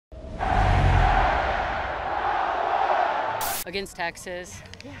against Texas.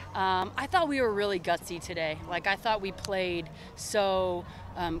 I thought we were really gutsy today. Like, I thought we played so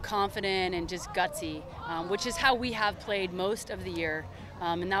confident and just gutsy, which is how we have played most of the year.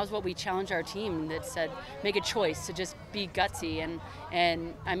 And that was what we challenged our team, that said, make a choice to just be gutsy.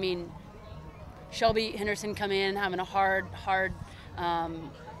 And I mean, Shelby Henderson come in having a hard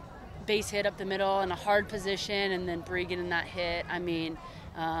base hit up the middle and a hard position, and then Bree getting that hit. I mean,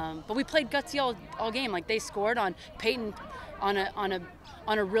 but we played gutsy all game. Like, they scored on Peyton on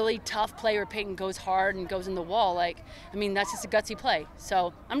a really tough play where Peyton goes hard and goes in the wall. Like, I mean, that's just a gutsy play.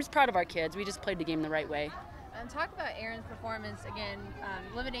 So I'm just proud of our kids. We just played the game the right way. Talk about Erin's performance again,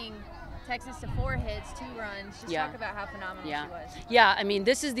 limiting Texas to 4 hits, 2 runs. Just talk about how phenomenal she was. Yeah, I mean,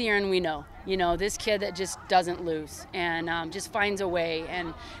 this is the Erin we know. You know, this kid that just doesn't lose and just finds a way.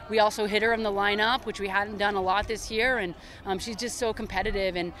 And we also hit her in the lineup, which we hadn't done a lot this year. And she's just so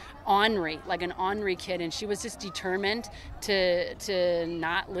competitive and ornery, like an ornery kid. And she was just determined to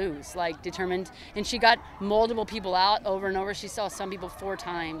not lose, like determined. And she got multiple people out over and over. She saw some people 4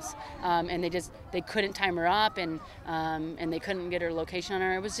 times, and they couldn't time her up, and they couldn't get her location on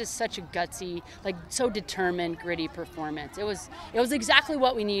her. It was just such a gutsy, like, so determined, gritty performance. It was exactly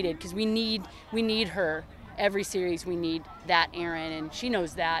what we needed, because we need her every series. We need that Erin, and she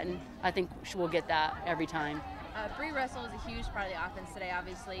knows that, and I think she will get that every time. Bree Russell was a huge part of the offense today,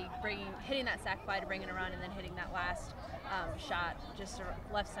 obviously, hitting that sac fly to bring in a run, and then hitting that last shot just to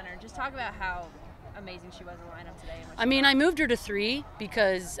left center. Just talk about how amazing she was in the lineup today. I mean, I moved her to 3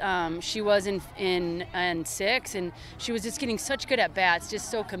 because she was in 6, and she was just getting such good at bats,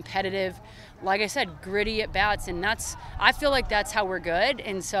 just so competitive. Like I said, gritty at bats, and I feel like that's how we're good.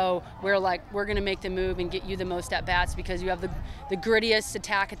 And so we're going to make the move and get you the most at bats, because you have the grittiest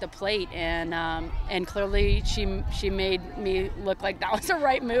attack at the plate, and clearly she made me look like that was the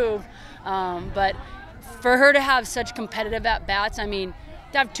right move. But for her to have such competitive at bats, I mean,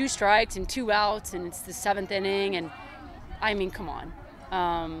 to have 2 strikes and 2 outs, and it's the 7th inning, and I mean, come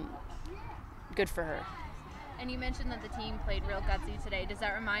on, good for her. And you mentioned that the team played real gutsy today. Does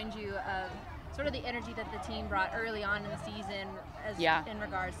that remind you of sort of the energy that the team brought early on in the season, in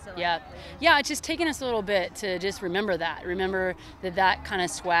regards to yeah, it's just taken us a little bit to just remember that kind of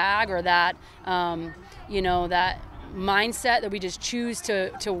swag, or that that mindset that we just choose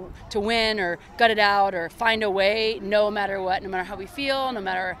to win, or gut it out, or find a way, no matter what, no matter how we feel, no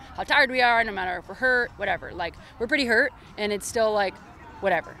matter how tired we are, no matter if we're hurt, whatever. Like, we're pretty hurt, and it's still like,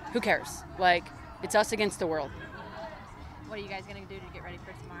 whatever, who cares? Like, it's us against the world. What are you guys going to do to get ready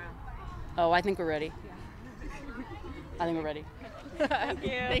for tomorrow? Oh, I think we're ready. I think we're ready. Thank you.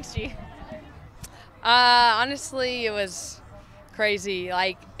 Thanks, G. Honestly, it was crazy.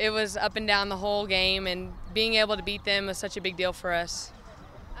 Like, it was up and down the whole game, and being able to beat them was such a big deal for us.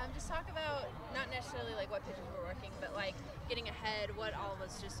 Just talk about, not necessarily like what pitches were working, but like getting ahead, what all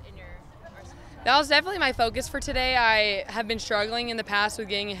was just in your arsenal. That was definitely my focus for today. I have been struggling in the past with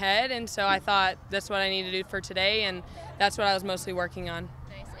getting ahead, and so I thought that's what I need to do for today, and that's what I was mostly working on.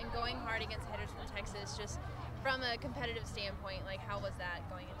 Nice. And going hard against hitters from Texas, just from a competitive standpoint, like, how was that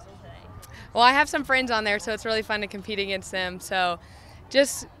going into today? Well, I have some friends on there, so it's really fun to compete against them. So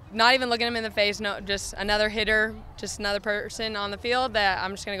just not even looking them in the face, no, just another hitter, just another person on the field that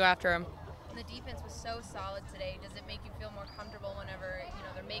I'm just going to go after them. And the defense was so solid today. Does it make you feel more comfortable whenever,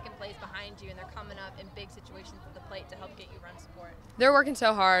 they're making plays behind you and they're coming up in big situations at the plate to help get you run support? They're working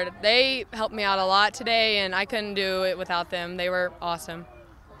so hard. They helped me out a lot today, and I couldn't do it without them. They were awesome.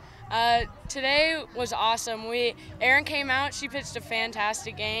 Today was awesome. Erin came out, she pitched a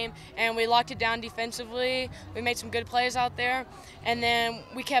fantastic game, and we locked it down defensively. We made some good plays out there, and then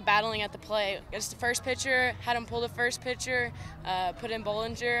we kept battling at the plate. Against the first pitcher, had him pull the first pitcher, put in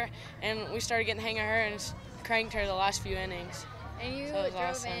Bollinger, and we started getting the hang of her and cranked her the last few innings. And you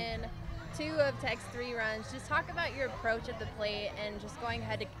drove in 2 of Tech's 3 runs. Just talk about your approach at the plate and just going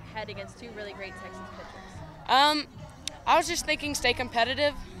head to head against 2 really great Texas pitchers. I was just thinking stay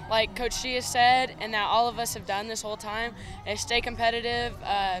competitive, like Coach Shia said, and that all of us have done this whole time, is stay competitive,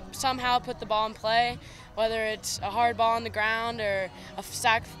 somehow put the ball in play, whether it's a hard ball on the ground or a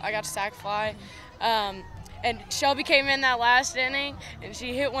sac. I got a sac fly. And Shelby came in that last inning, and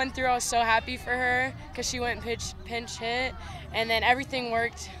she hit one through. I was so happy for her because she went pinch hit, and then everything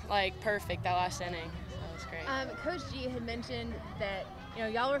worked like perfect that last inning. So it was great. Coach G had mentioned that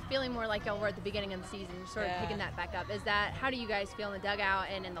y'all were feeling more like y'all were at the beginning of the season, sort of picking that back up. How do you guys feel in the dugout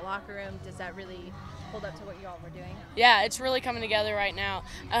and in the locker room? Does that really hold up to what y'all were doing? Yeah, it's really coming together right now.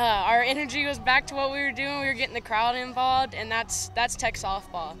 Our energy was back to what we were doing. We were getting the crowd involved, and that's Tech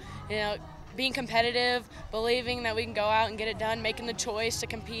softball. being competitive, believing that we can go out and get it done, making the choice to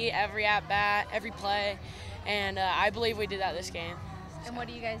compete every at-bat, every play, and I believe we did that this game. And what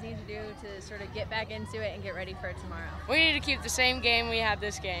do you guys need to do to sort of get back into it and get ready for it tomorrow? We need to keep the same game we had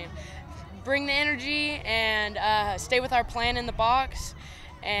this game. Bring the energy and stay with our plan in the box,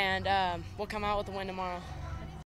 and we'll come out with a win tomorrow.